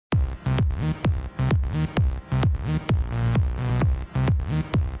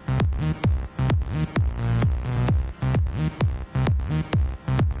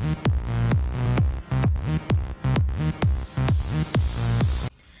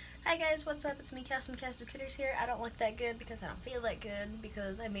Hi guys, what's up? It's me, Cass from Cass of Critters here. I don't look that good because I don't feel that good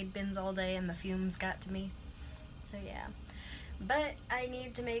because I made bins all day and the fumes got to me. So yeah. But I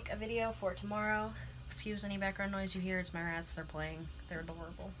need to make a video for tomorrow. Excuse any background noise you hear, it's my rats, they're playing. They're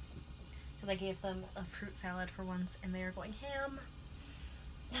adorable. Because I gave them a fruit salad for once and they are going ham.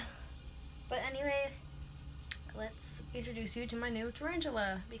 But anyway, let's introduce you to my new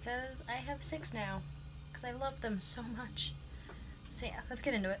tarantula because I have 6 now. Because I love them so much. So yeah, let's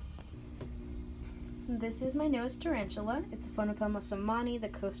get into it. This is my newest tarantula. It's Phonopelma samani, the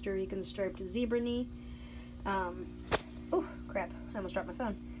Costa Rican striped zebra knee. Oh crap, I almost dropped my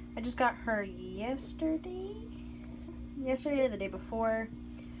phone. I just got her yesterday or the day before.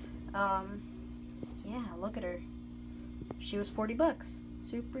 Yeah, look at her. She was 40 bucks.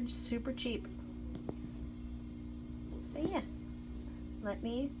 Super cheap. So yeah, let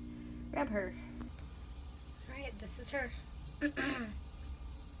me grab her. Alright, this is her.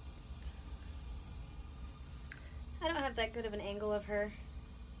 I don't have that good of an angle of her,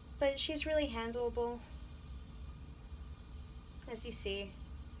 but she's really handleable. As you see,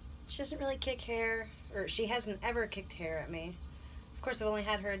 she doesn't really kick hair, or she hasn't ever kicked hair at me. Of course, I've only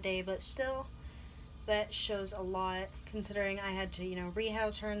had her a day, but still, that shows a lot, considering I had to,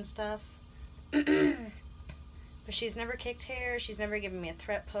 rehouse her and stuff. But she's never kicked hair, she's never given me a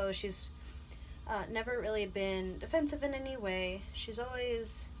threat pose, she's never really been defensive in any way. She's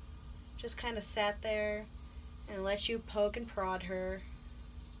always just kind of sat there and let you poke and prod her.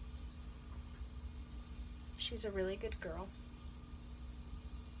 She's a really good girl.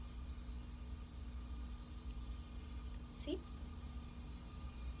 See?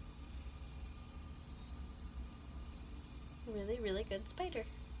 Really good spider.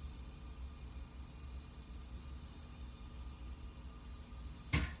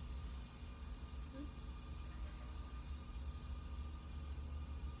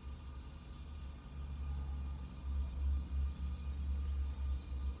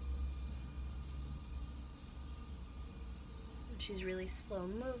 She's really slow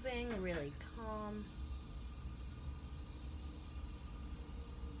moving, really calm.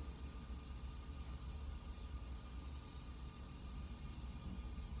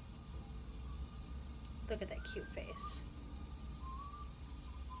 Look at that cute face.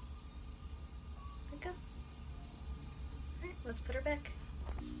 There we go. Alright, let's put her back.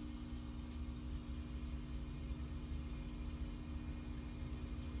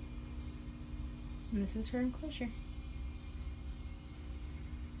 And this is her enclosure.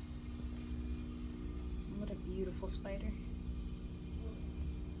 What a beautiful spider.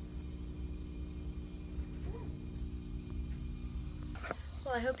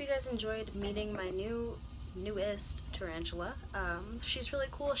 Well, I hope you guys enjoyed meeting my newest tarantula. She's really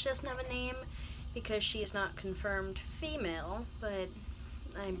cool. She doesn't have a name because she is not confirmed female, but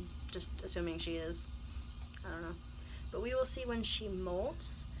I'm just assuming she is. I don't know. But we will see when she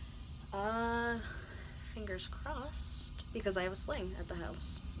molts. Fingers crossed, because I have a sling at the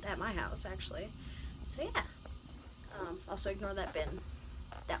house. At my house, actually. So yeah. Also ignore that bin.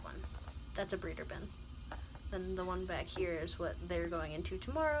 That one. That's a breeder bin. Then the one back here is what they're going into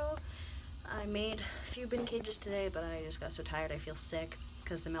tomorrow. I made a few bin cages today, but I just got so tired I feel sick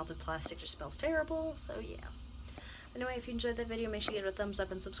because the melted plastic just smells terrible, so yeah. Anyway, if you enjoyed that video, make sure you give it a thumbs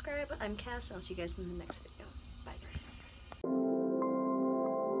up and subscribe. I'm Cass, and I'll see you guys in the next video.